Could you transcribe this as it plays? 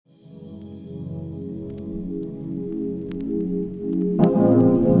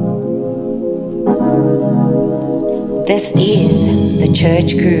This is the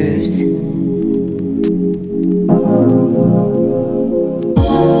Church Grooves.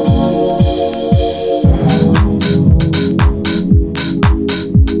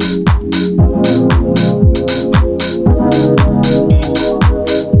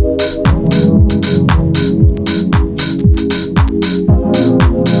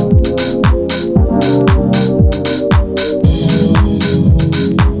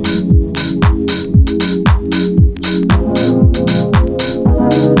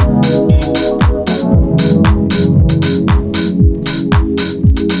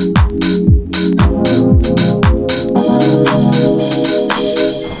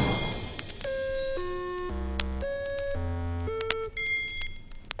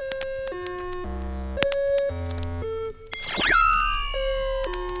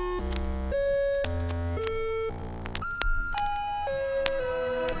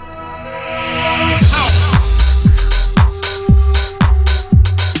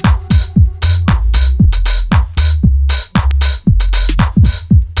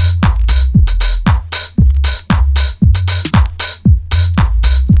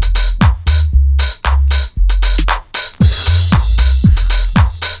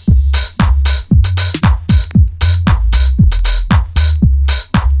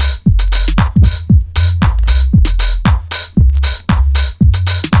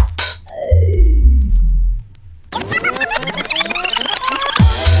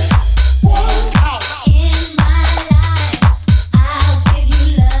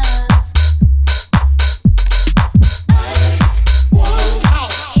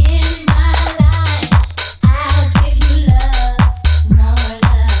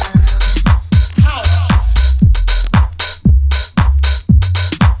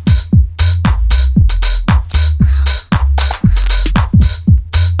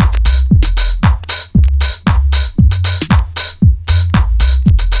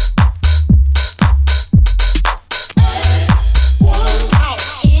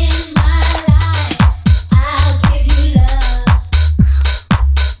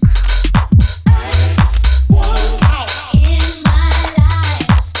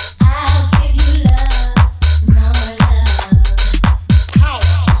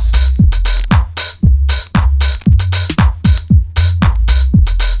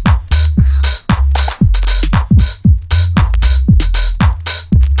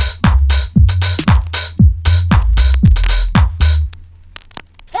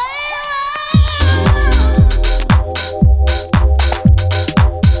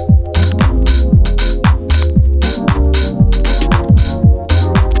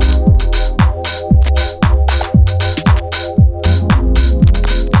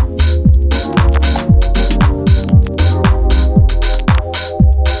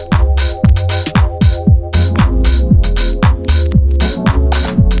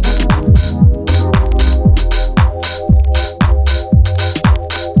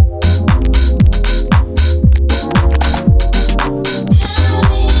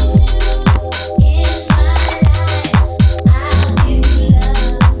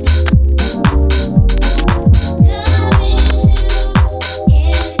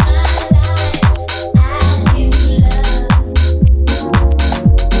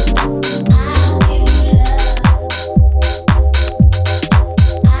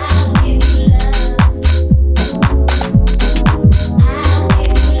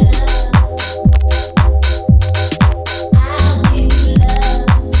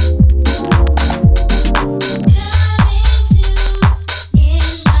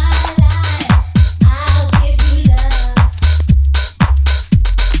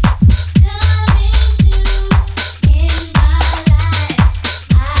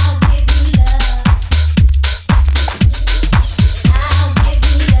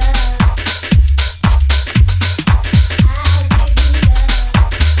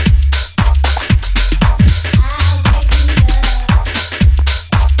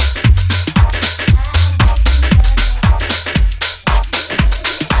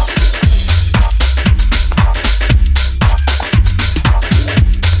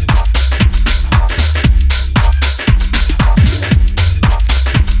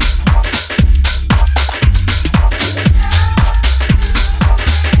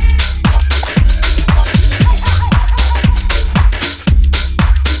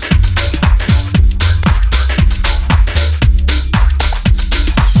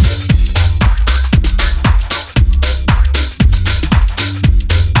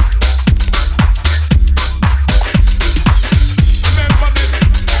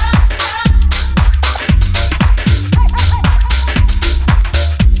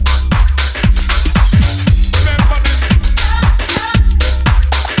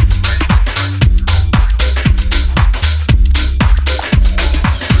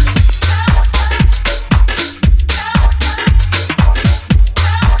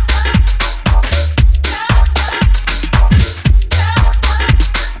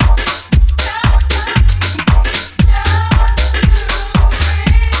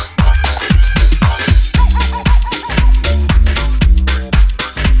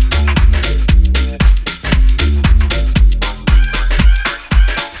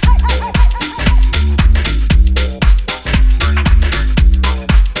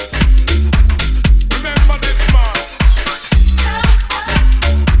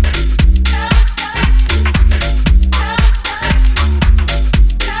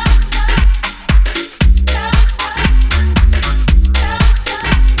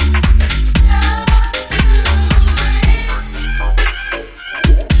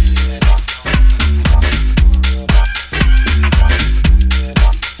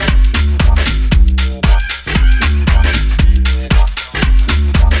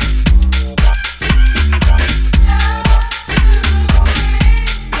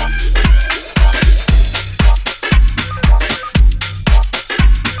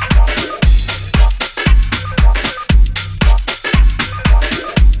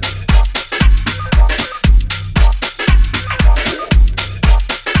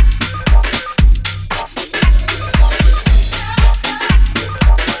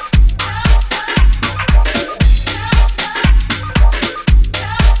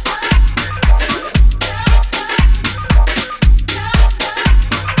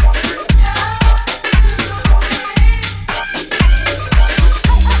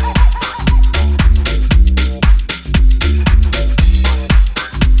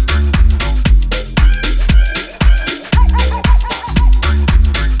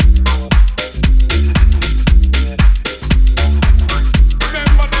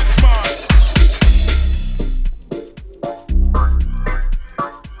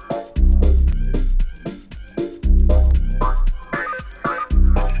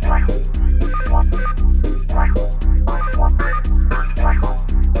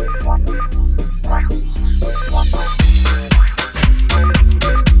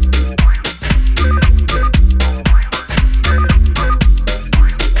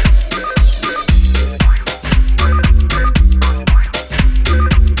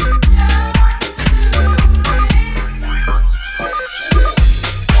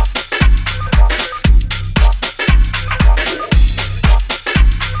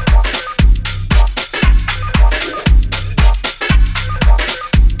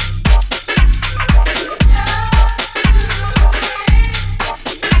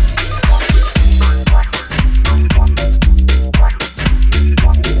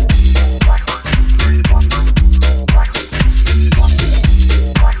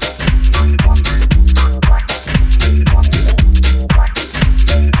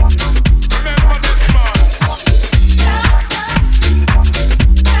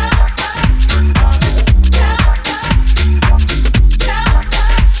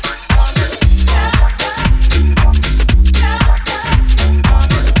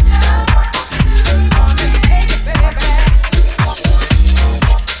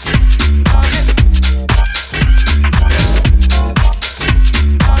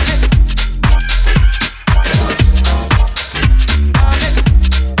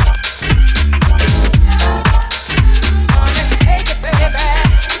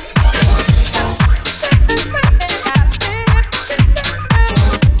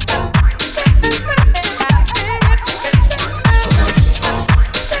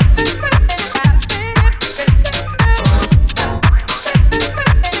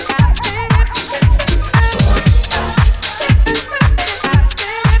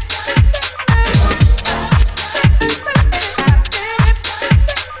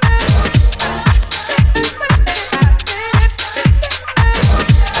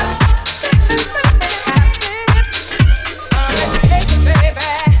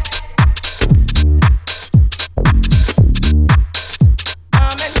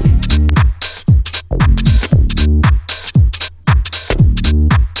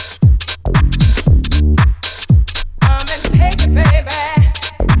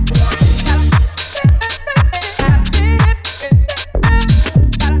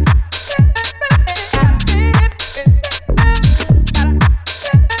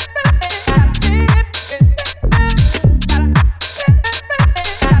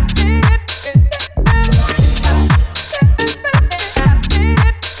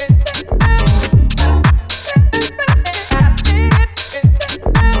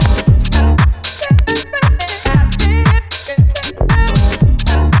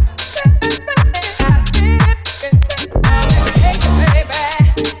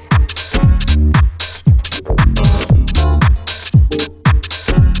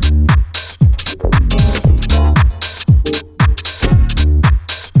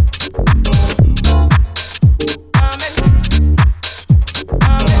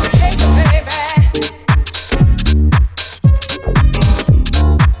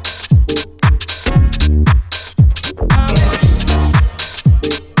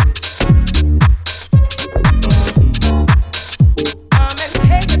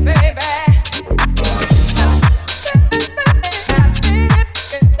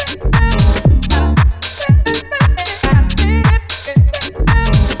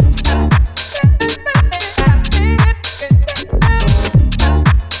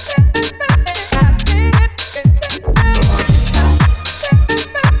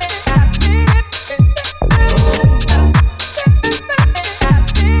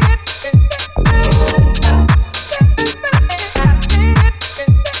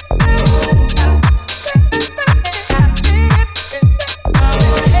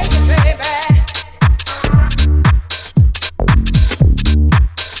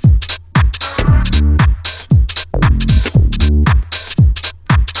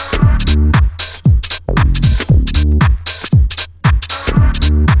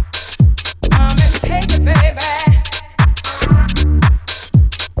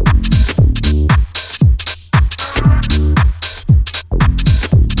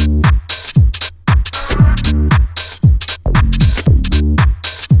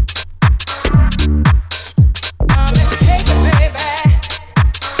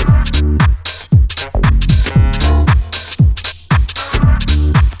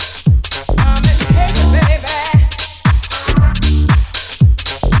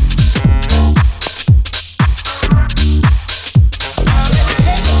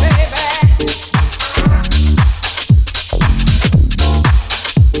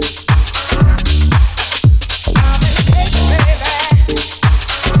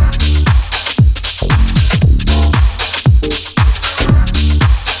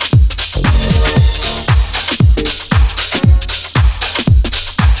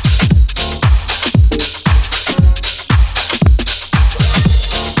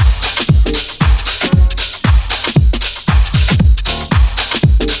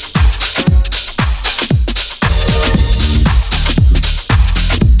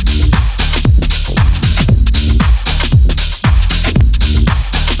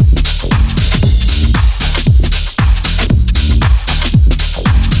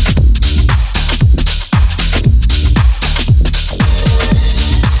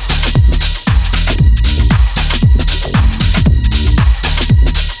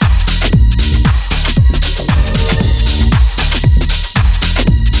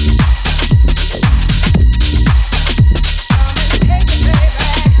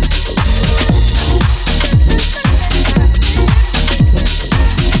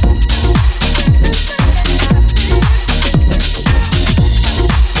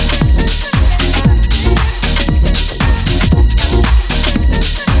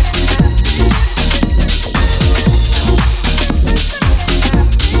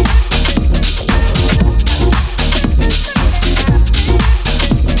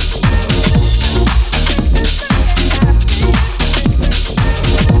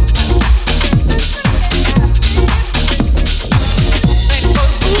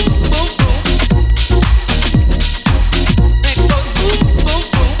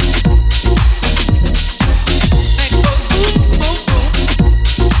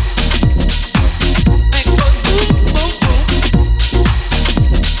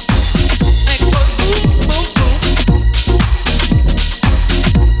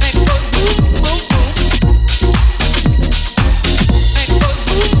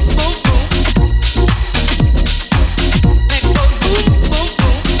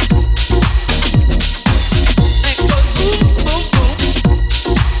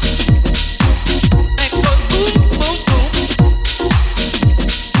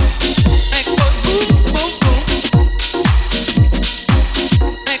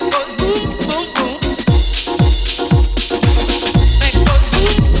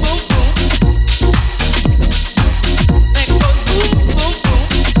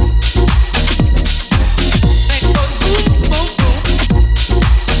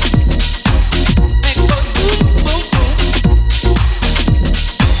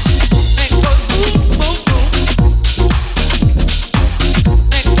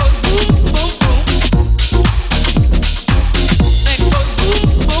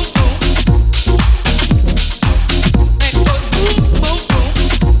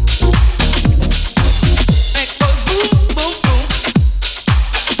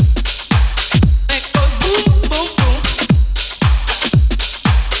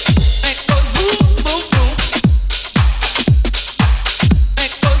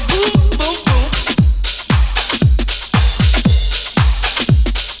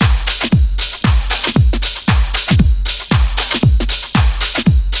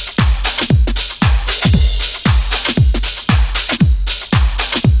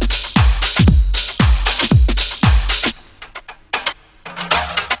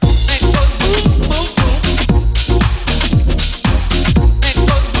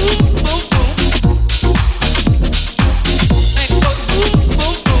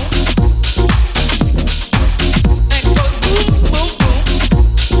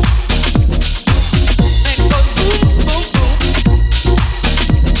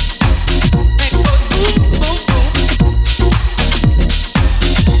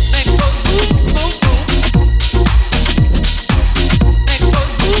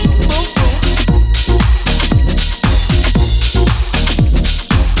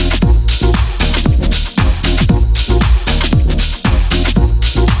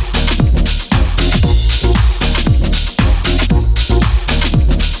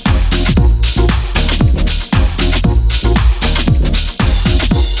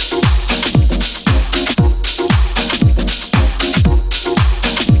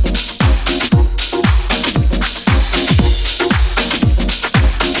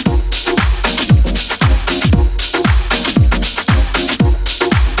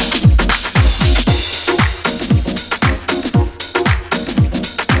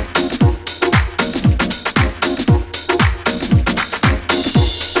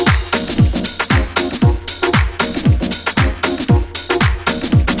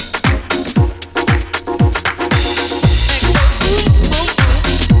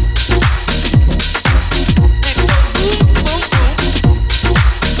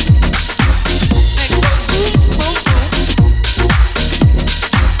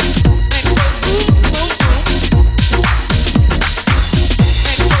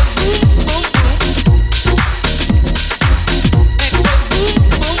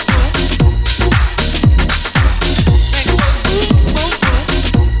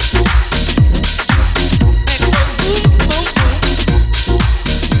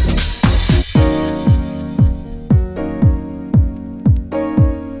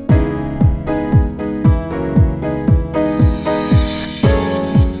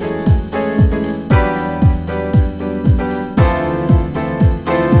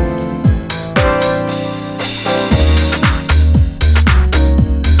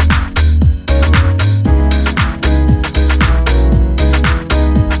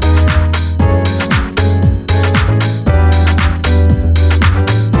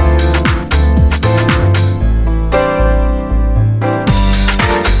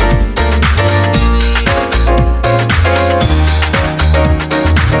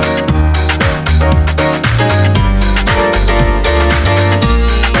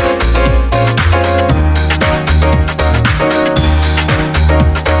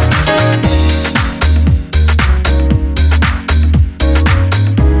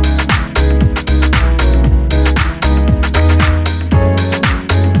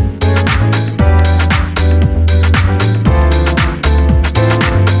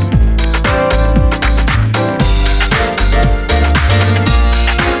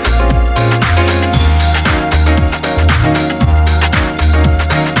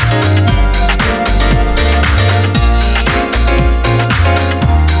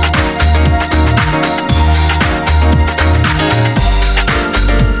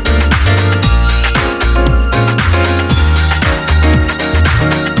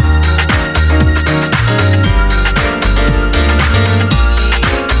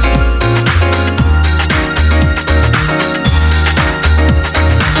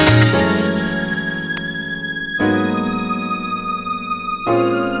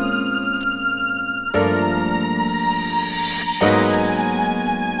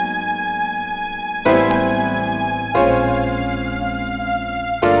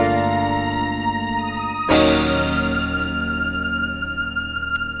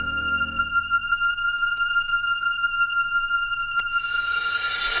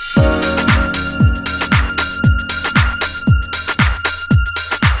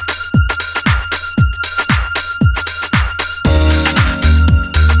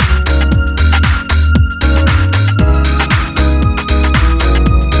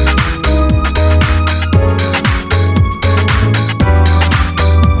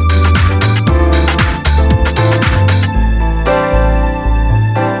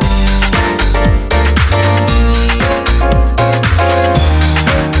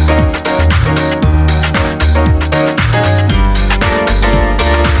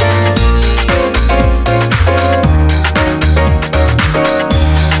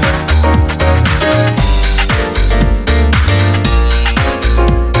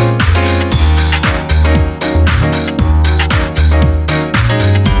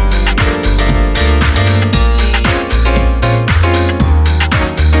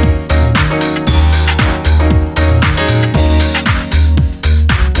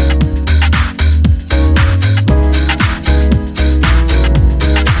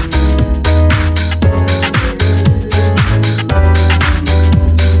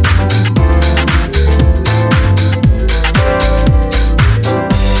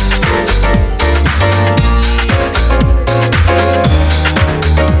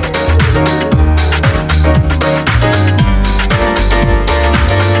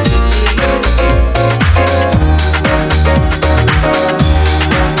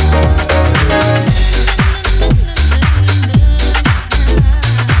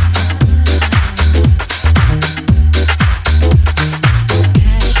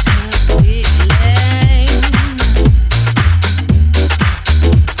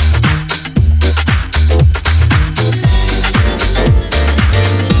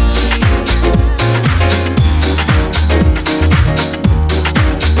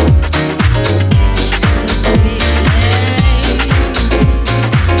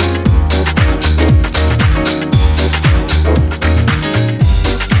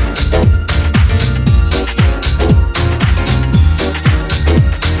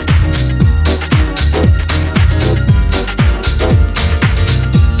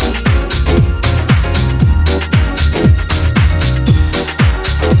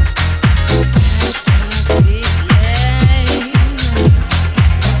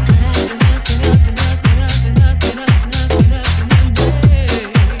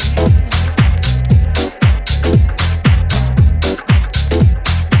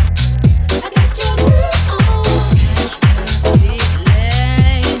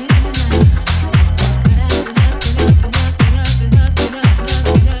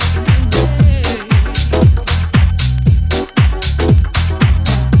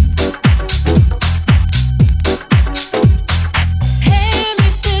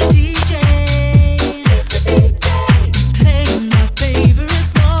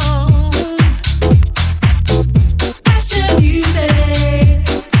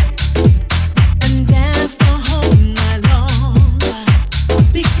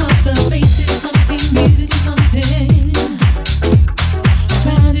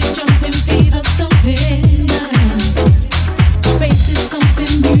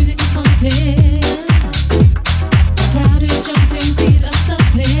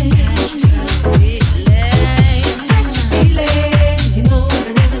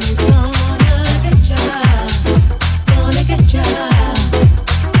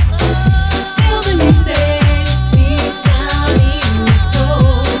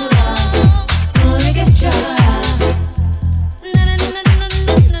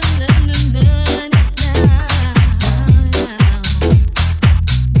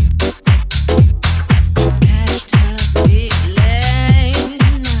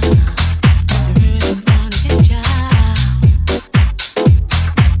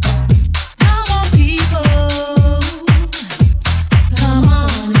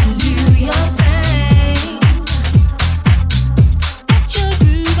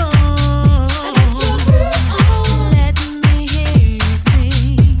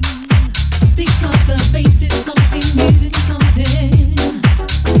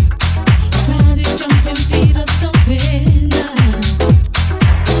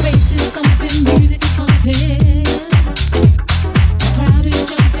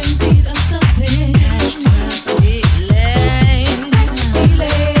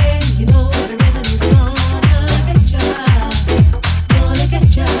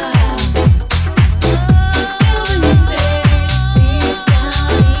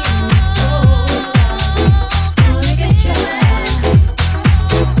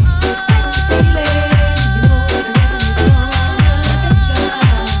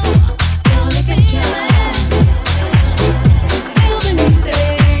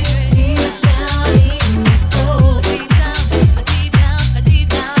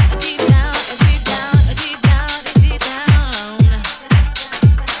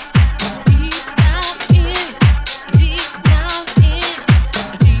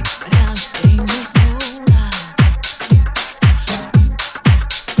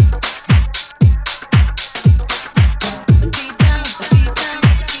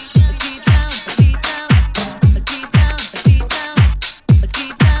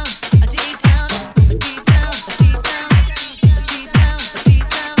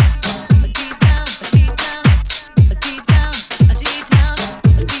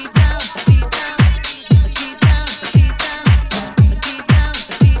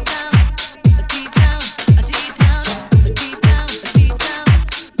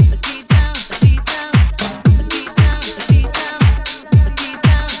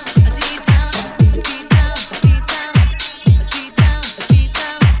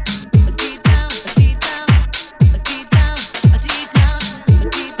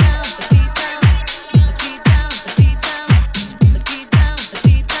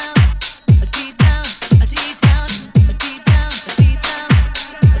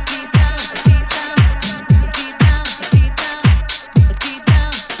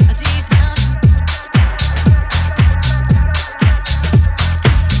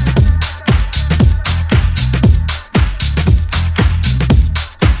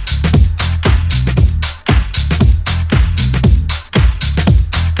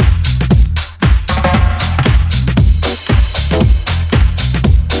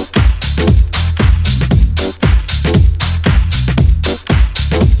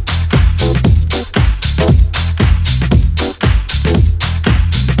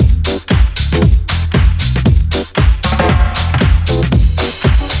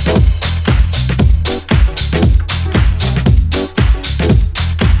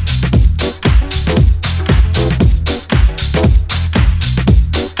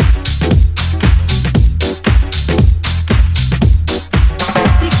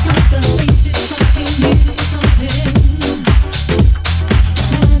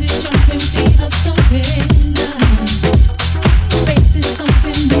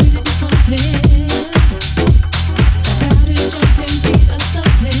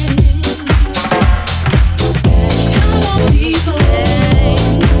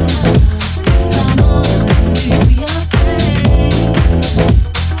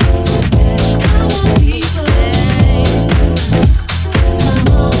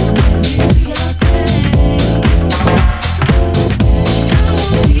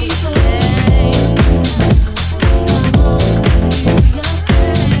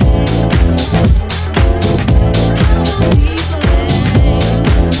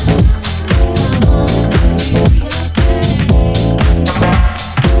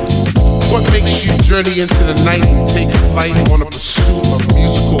 journey into the night and take flight on a pursuit of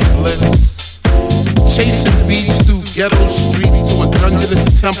musical bliss. Chasing beats through ghetto streets to a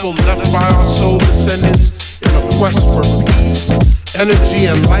dungeonous temple left by our soul descendants in a quest for peace, energy,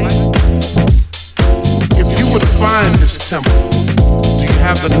 and light. If you were to find this temple, do you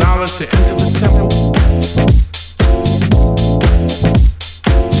have the knowledge to enter the temple?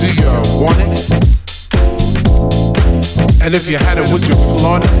 Do you want it? And if you had it, would you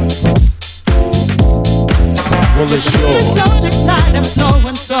flaunt it? Well, it's yours. The stones ignite and flow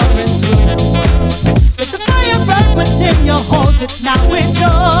and soar into the world. Let the fire burn within you, hold it, now it's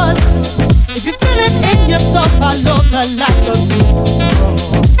yours. If you feel it in your soul, follow the light of peace.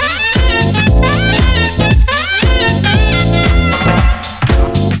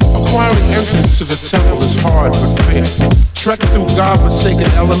 Acquiring entrance to the temple is hard but fair. Trek through God-forsaken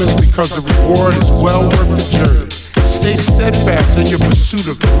elements because the reward is well worth the journey. Stay steadfast in your pursuit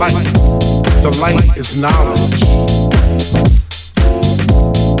of the light. The light is knowledge.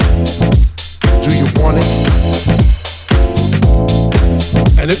 Do you want it?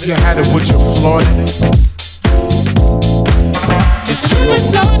 And if you had it, would you flaunt it? It's yours. The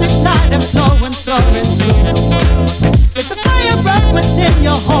stones ignite and flow and soar into the world. Let the fire burn within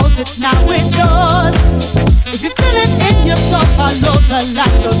you, hold it, now it's yours. If you feel it in your soul, follow the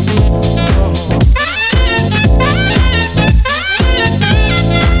light of peace.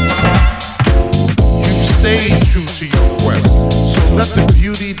 Stay true to your quest. So let the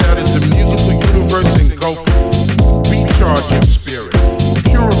beauty that is the musical universe engulf you. Recharge your spirit,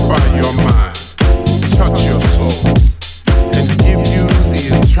 purify your mind, touch your soul, and give you the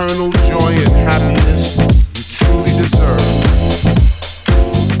eternal joy and happiness you truly deserve.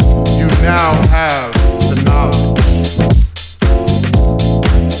 You now have the knowledge.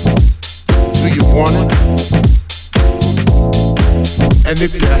 Do you want it? And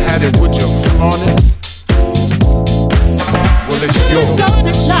if you had it, would you flaunt it? Well, it's yours. The stones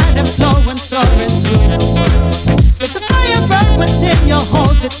ignite and flow and soar into the world. Let the fire burn within you,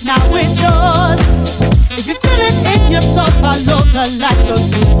 hold it, now it's yours. If you feel it in your soul, follow the light of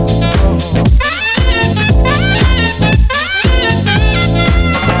peace.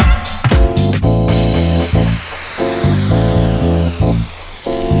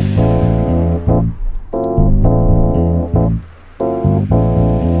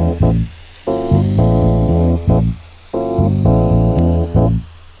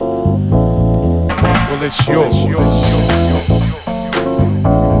 It's yours.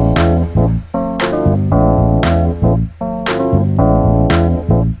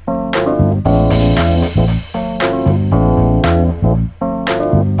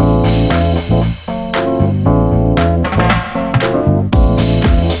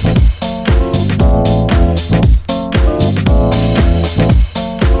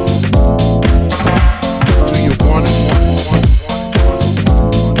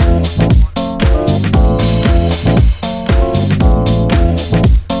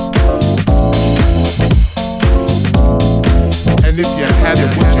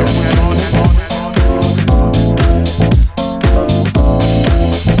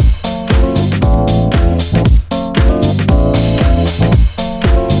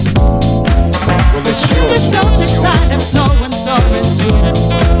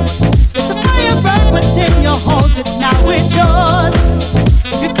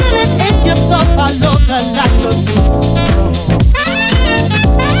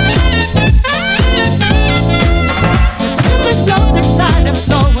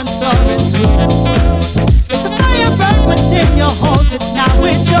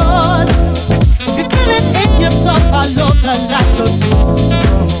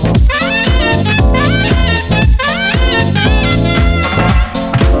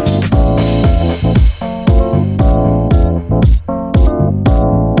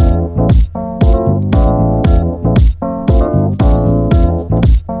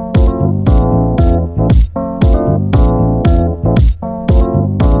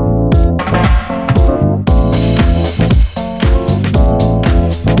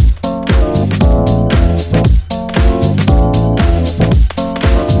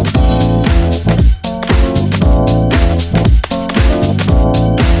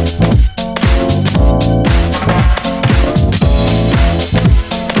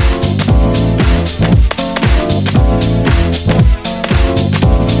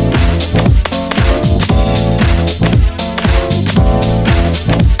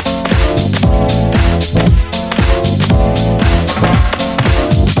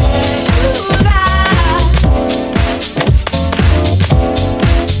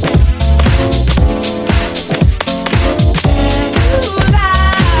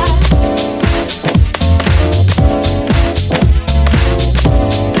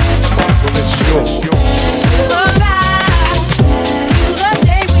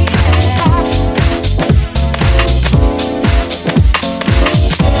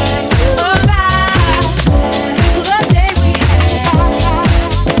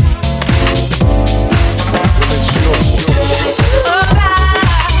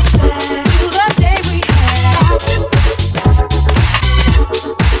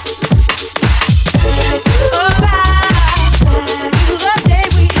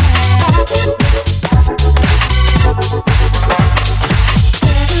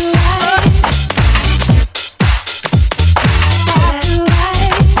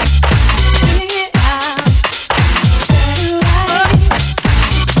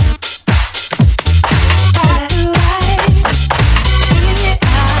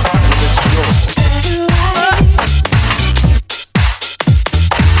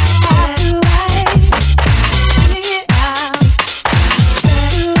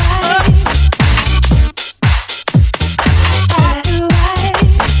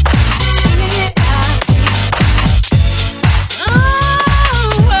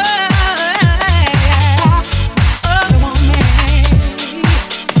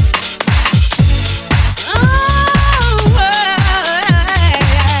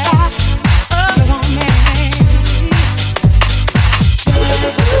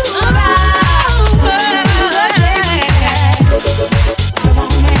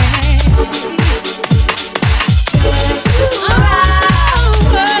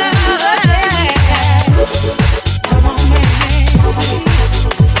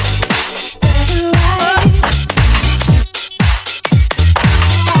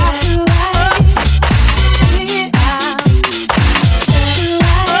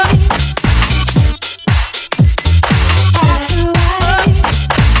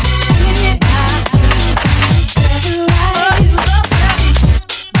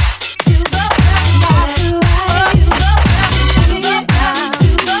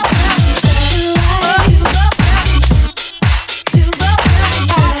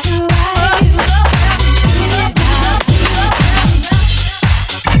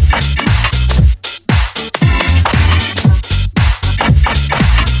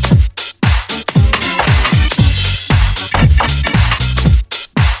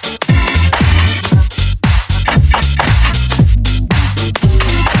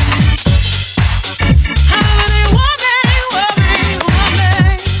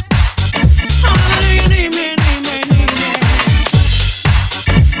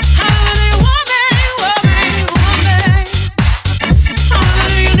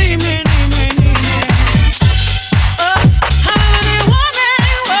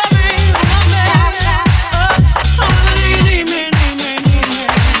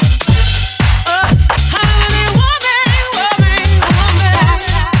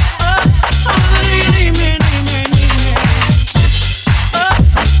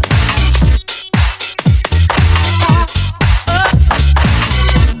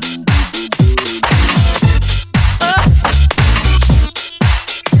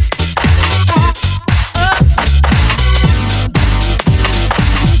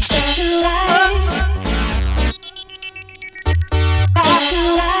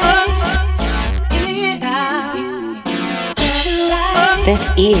 This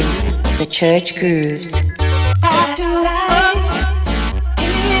is the Church Grooves.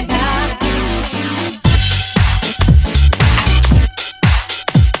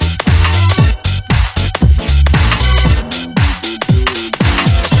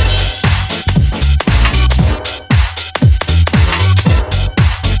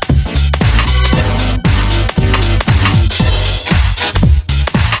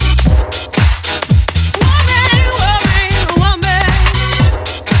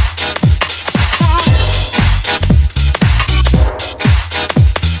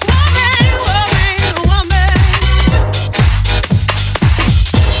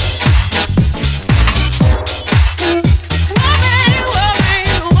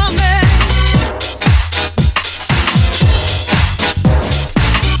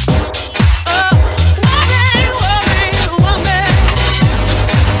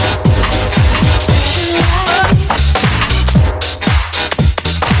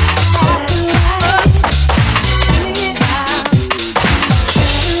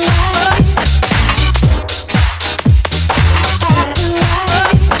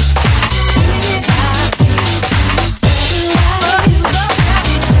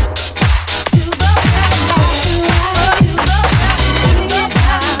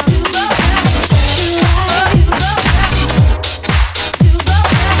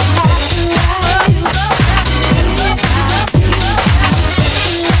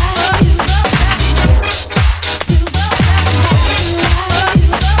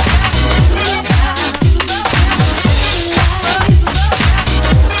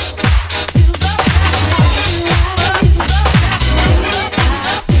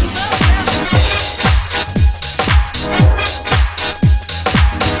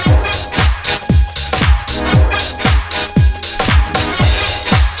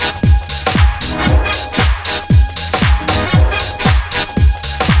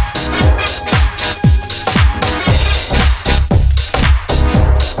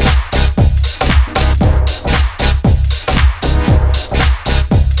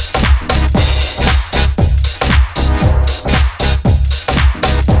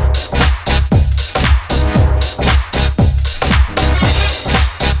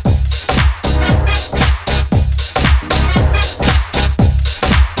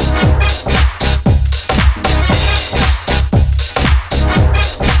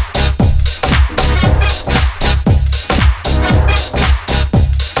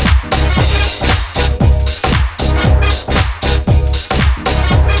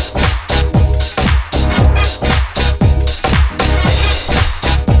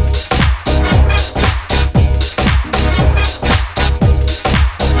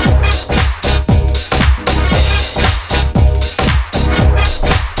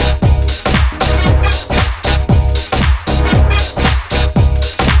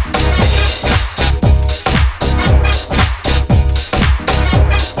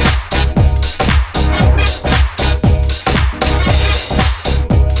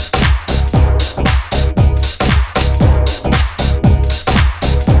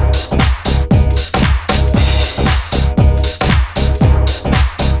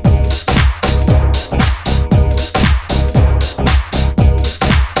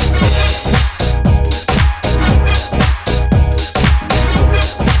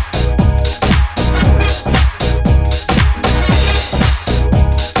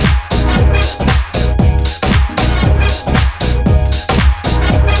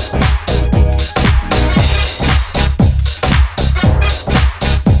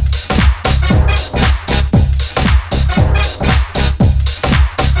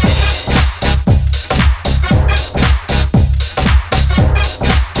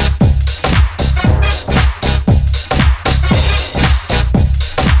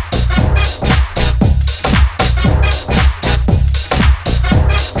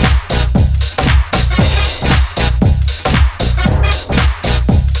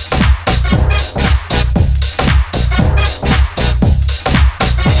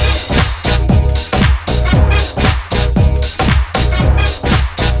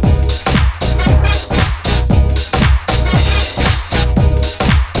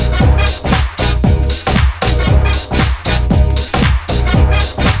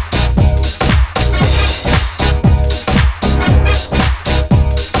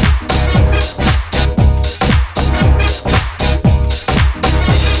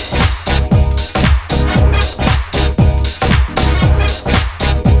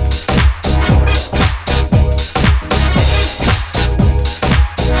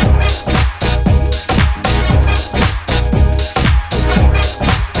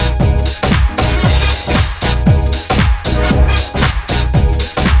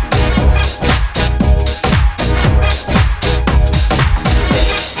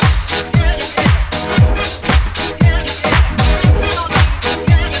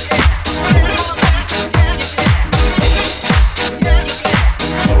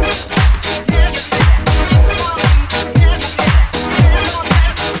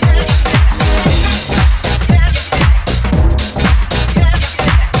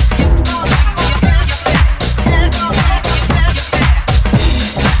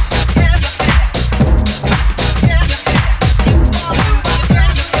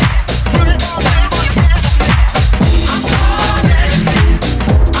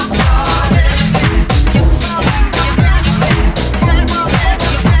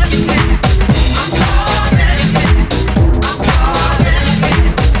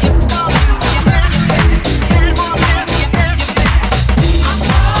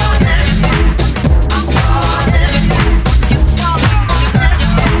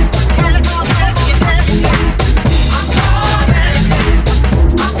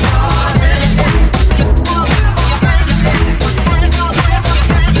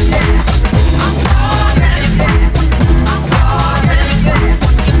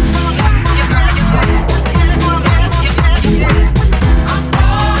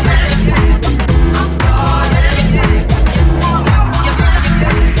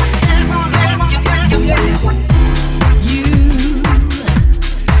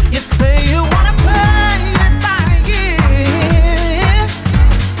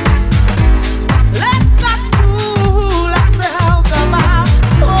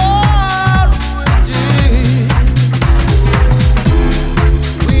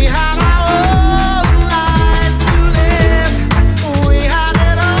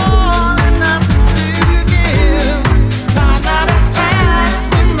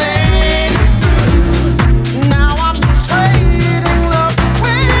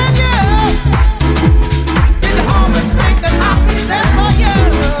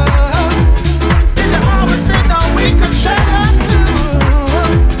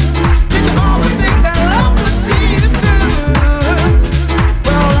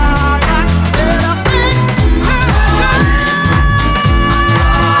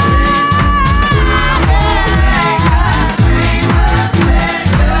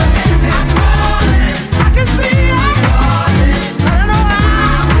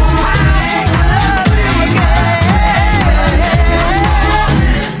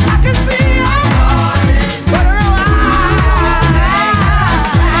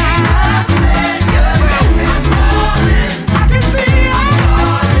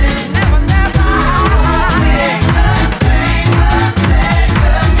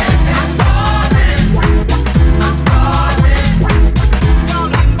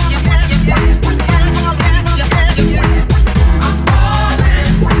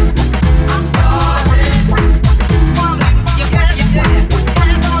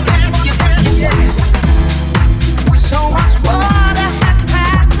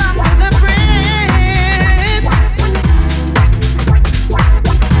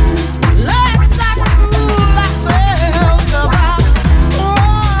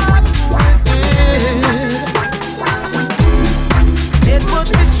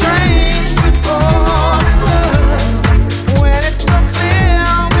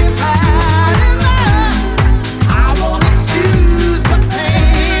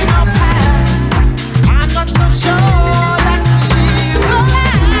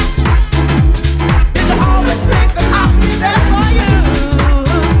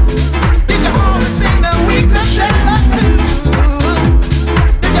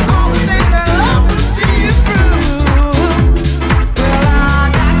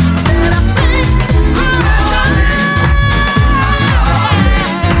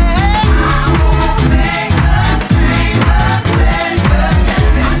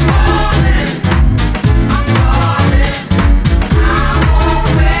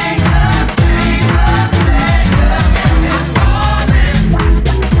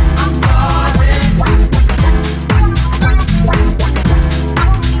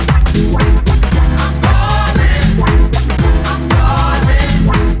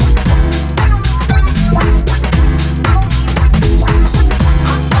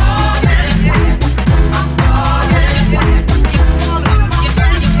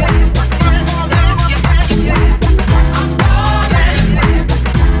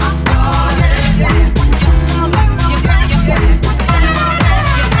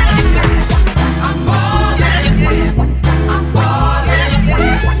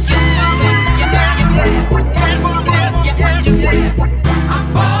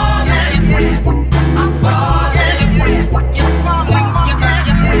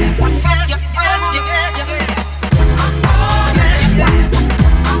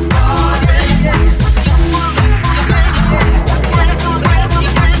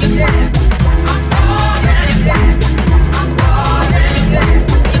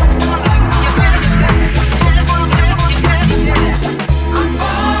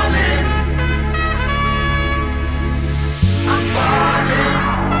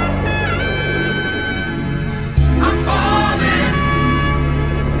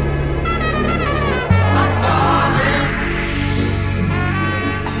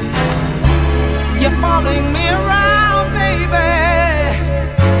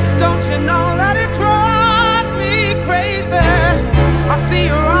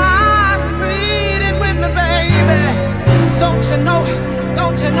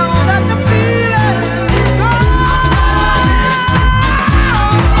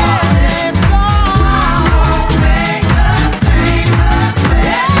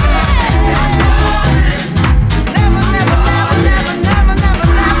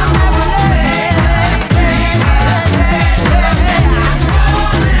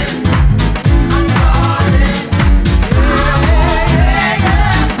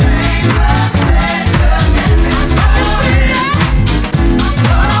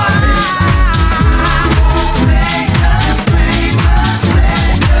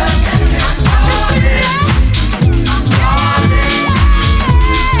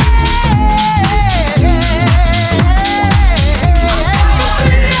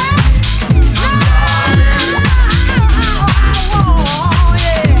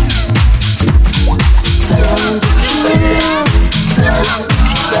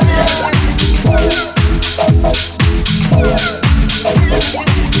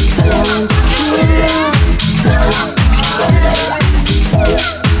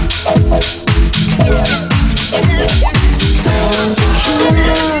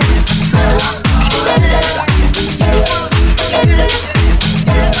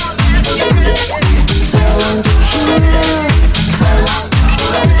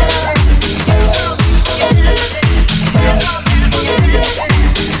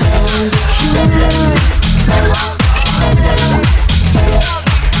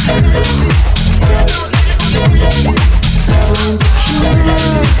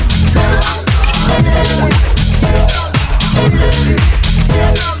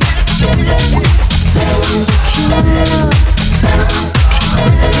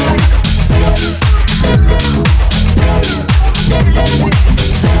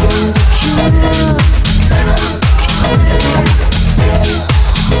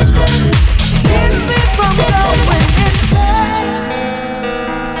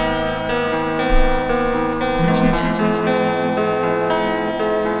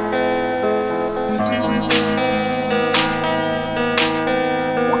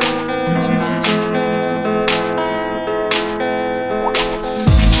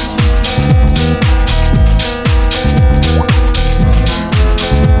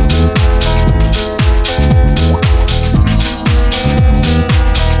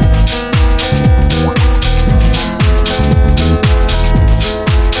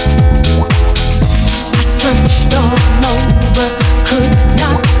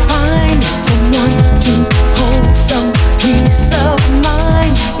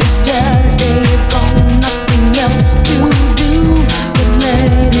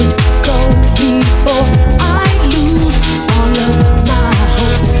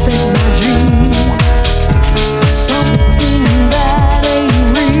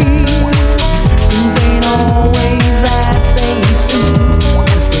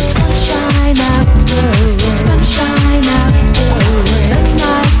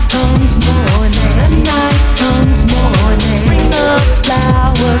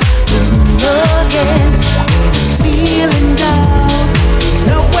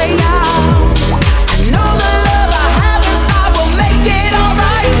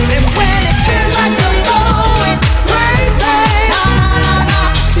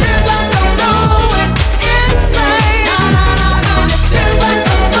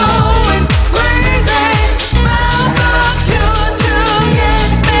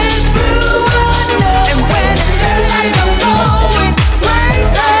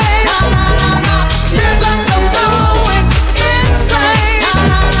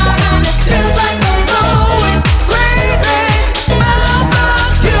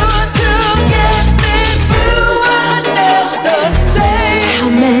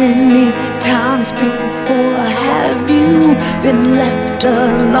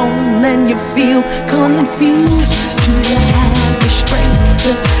 when you feel confused? Do you have the strength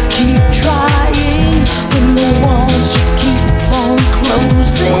to keep trying when the walls just keep on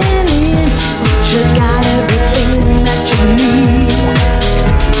closing in? But you got everything that you need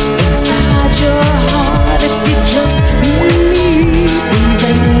inside your heart if you just believe. Things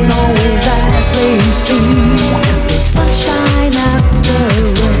ain't always as they seem, 'cause there's sunshine after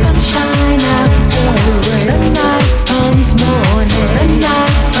rain. Sunshine after rain. The night comes morning. The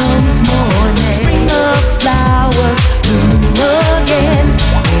night comes morning. Spring of flowers bloom again.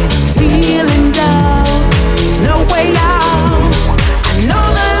 And I'm feeling down. There's no way out. I know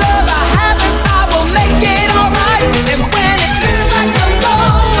the love I have inside will make it alright. And when it feels like I'm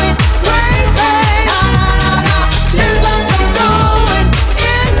going crazy, feels like I'm going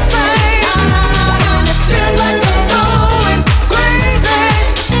insane. It feels like I'm going crazy.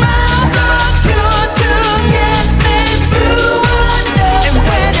 Found the cure to get me through under. And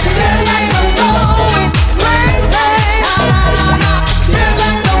when it feels like I'm going crazy, feels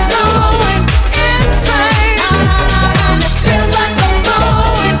like I'm going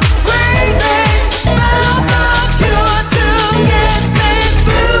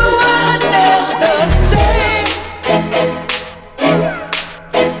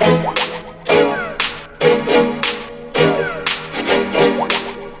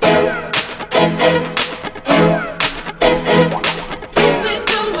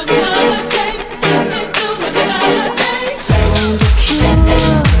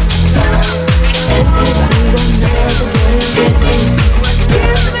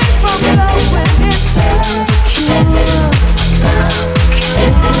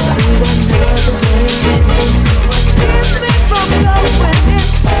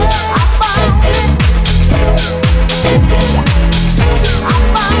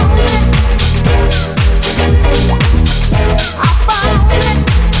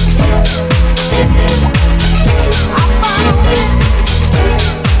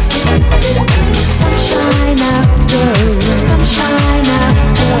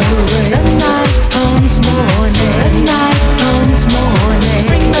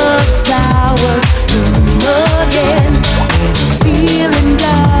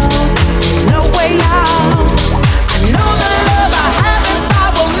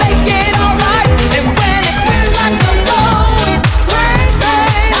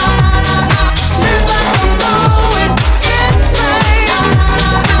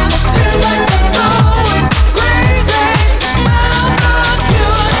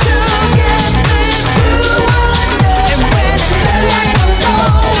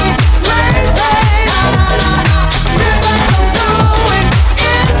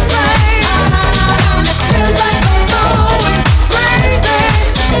insane. It feels like I'm going crazy.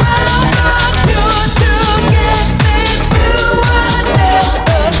 Found the cure to get me through another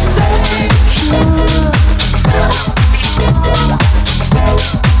day.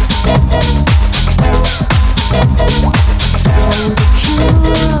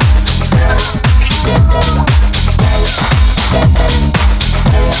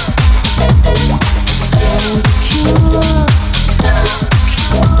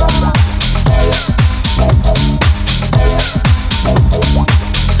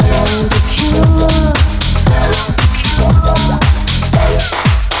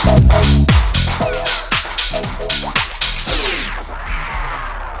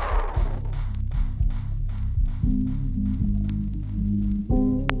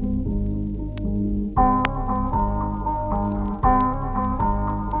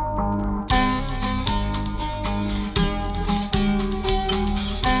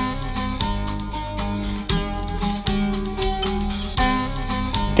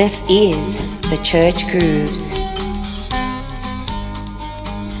 This is the Church Grooves.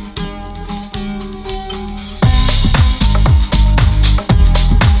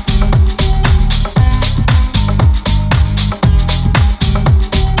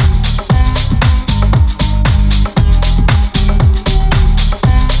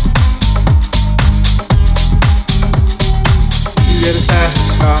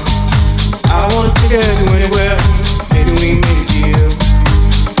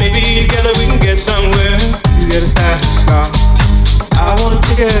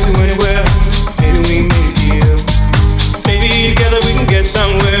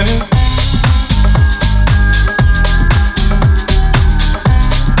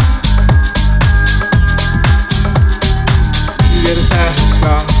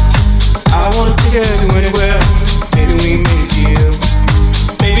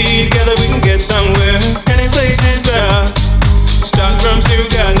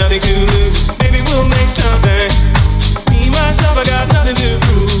 Nothing to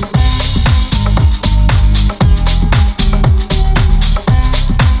prove.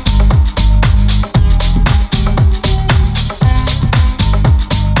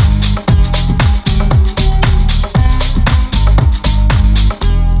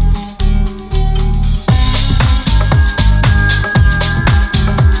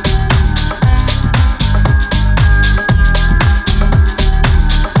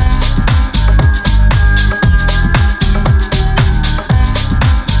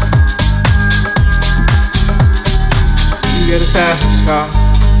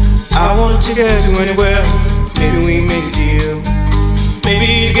 I wanna take her to anywhere. Maybe we make a deal.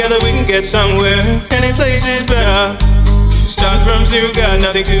 Maybe together we can get somewhere. Any place is better. Start from zero, got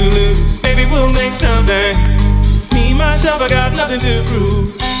nothing to lose. Maybe we'll make something. Me, myself, I got nothing to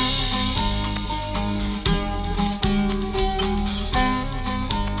prove.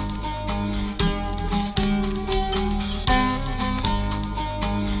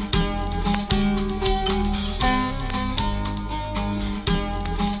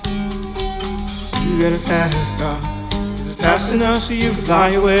 You got a fast car. Is it fast enough so you can fly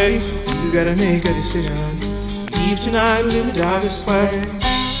away? You gotta make a decision. Leave tonight or live or die this way.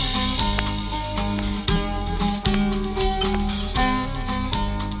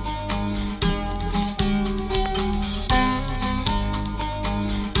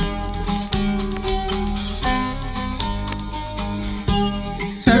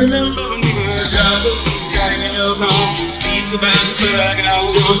 I remember when we were driving, driving in your car. Speed so fast, you feel like I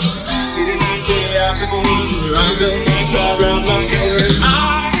was drunk. City night, day after morning, around the night, around my head.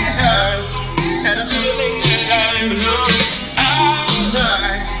 I had a feeling that I belong.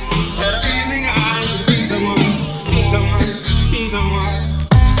 I had a feeling I would be someone, be someone, be someone.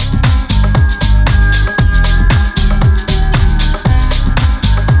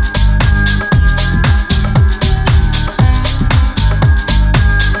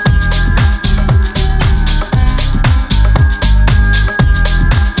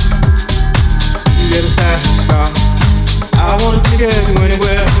 To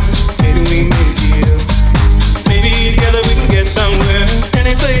anywhere, maybe we make a deal. Maybe together we can get somewhere.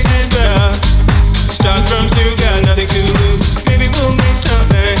 Any place is better. Start from zero, got nothing to lose. Maybe we'll make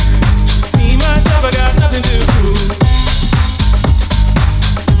something. Me, myself, I got nothing to prove.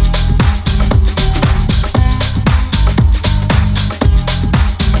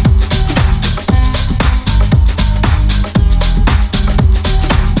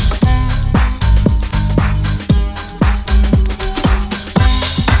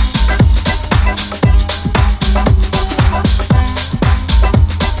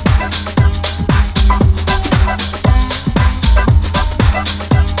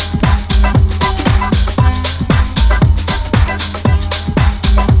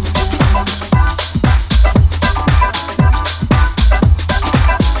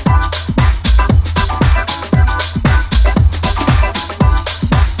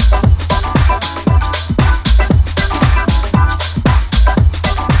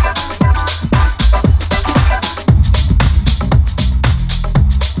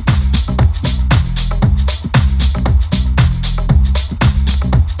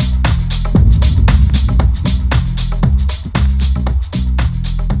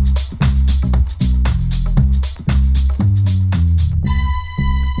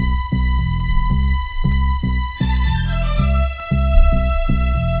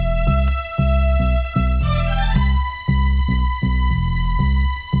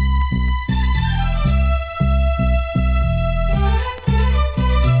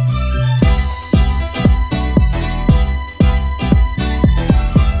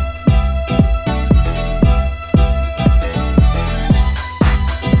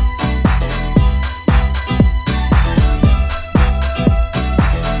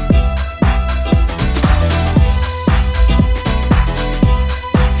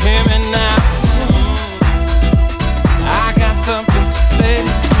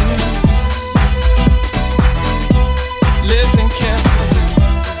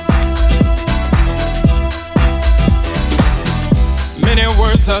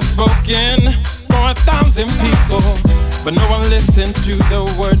 Are spoken for 1,000 people, but no one listens to the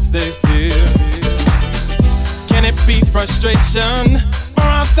words they feel. Can it be frustration or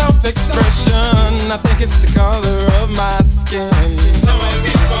our self-expression? I think it's the color of my skin. Tell me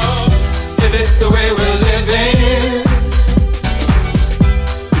people, is it the way we're living?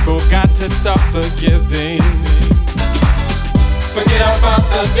 People got to stop forgiving. Forget about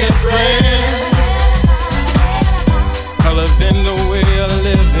the difference. Colors in the way of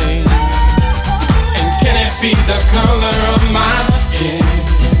living. And can it be the color of my skin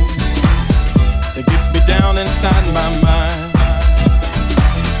that gets me down inside my mind?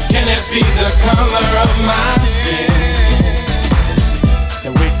 Can it be the color of my skin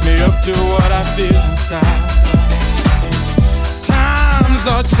that wakes me up to what I feel inside? Times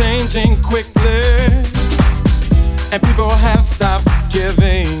are changing quickly, and people have stopped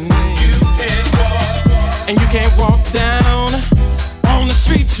giving. And you can't walk down on the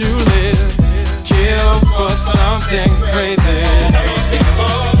street you live, kill for something crazy.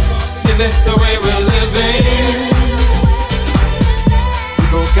 Is it the way we're living?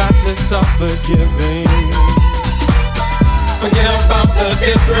 People got to stop forgiving. Forget about the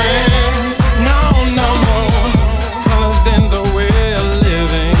difference.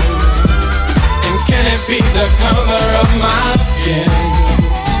 the color of my skin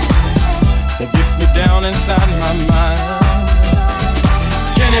that gets me down inside my mind?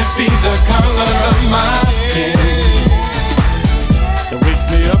 Can it be the color of my skin that wakes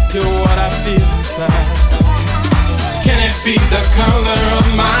me up to what I feel inside? Can it be the color of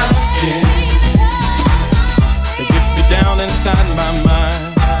my skin that gets me down inside my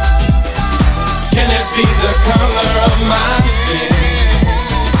mind? Can it be the color of my skin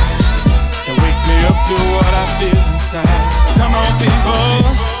that wakes me up to what I feel inside? Come on, people.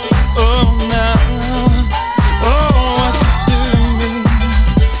 Oh, now. Oh, what you do to me.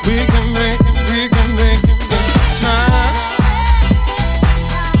 We can make it try.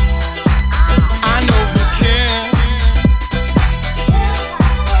 I know we can.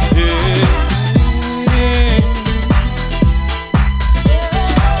 Yeah.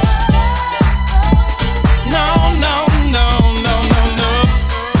 No, no, no, no, no, no.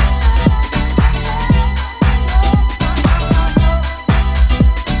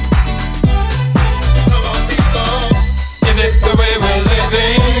 Come on, people. Is it the way we're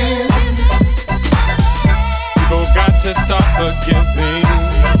living? People got to start forgiving.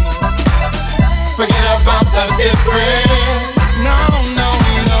 Forget about the difference. No, no,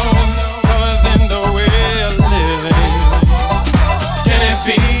 no. Other than the way of living. Can it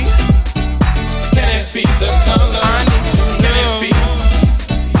be? Can it be the color? I need to know. Can it be?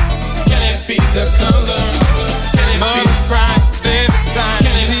 Can it be the color? Can it be? Cry, baby, cry.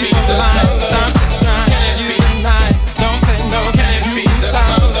 Can it be the color? Can it be? Don't say no. Can it be the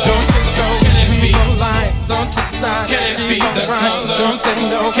color? Don't you go? Can it be? Don't you stop? Can it be the color? Don't say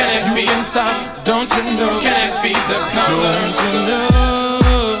no. Can it be? Stop. Don't you know? Can it be the color? Don't you know?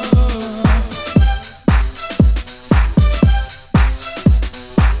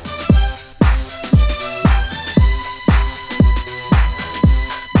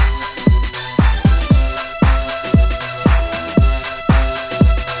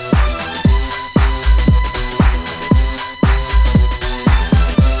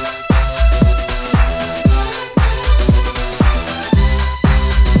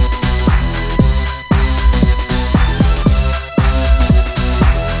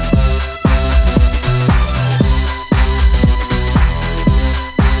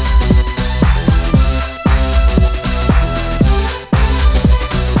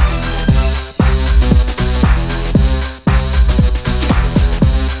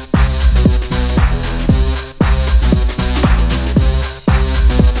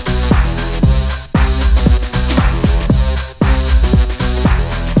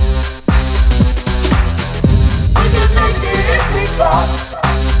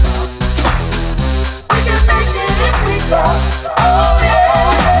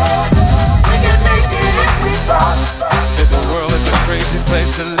 Said the world is a crazy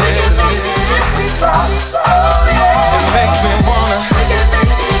place to live. It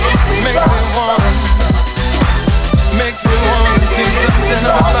makes me wanna do something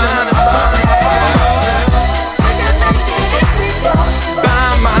about it by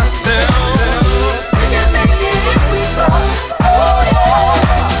myself.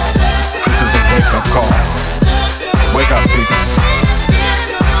 This is a wake-up call. Wake up, people.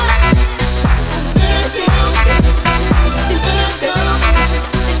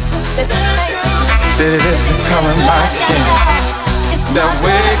 Said it is the color of my skin that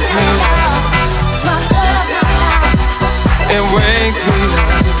wakes me up. It wakes me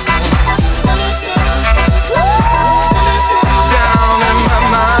up. Down in my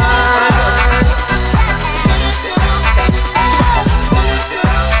mind.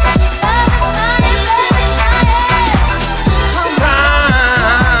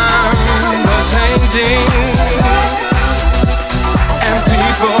 Times are changing.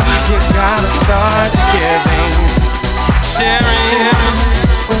 You gotta start giving, sharing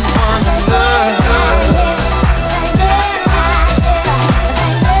with one another.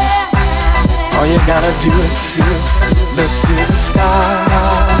 All you gotta do is look to the sky.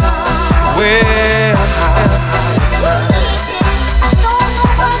 Where high shine.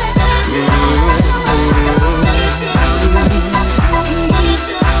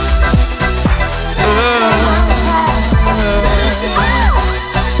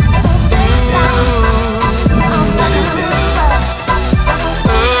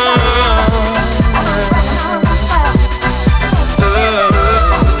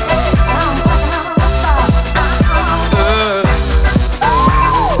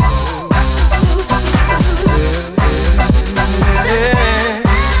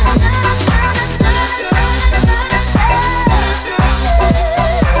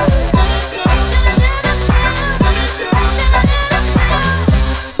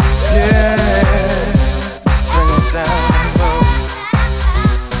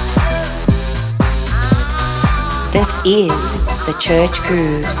 This is the Church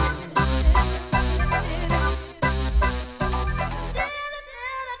Grooves.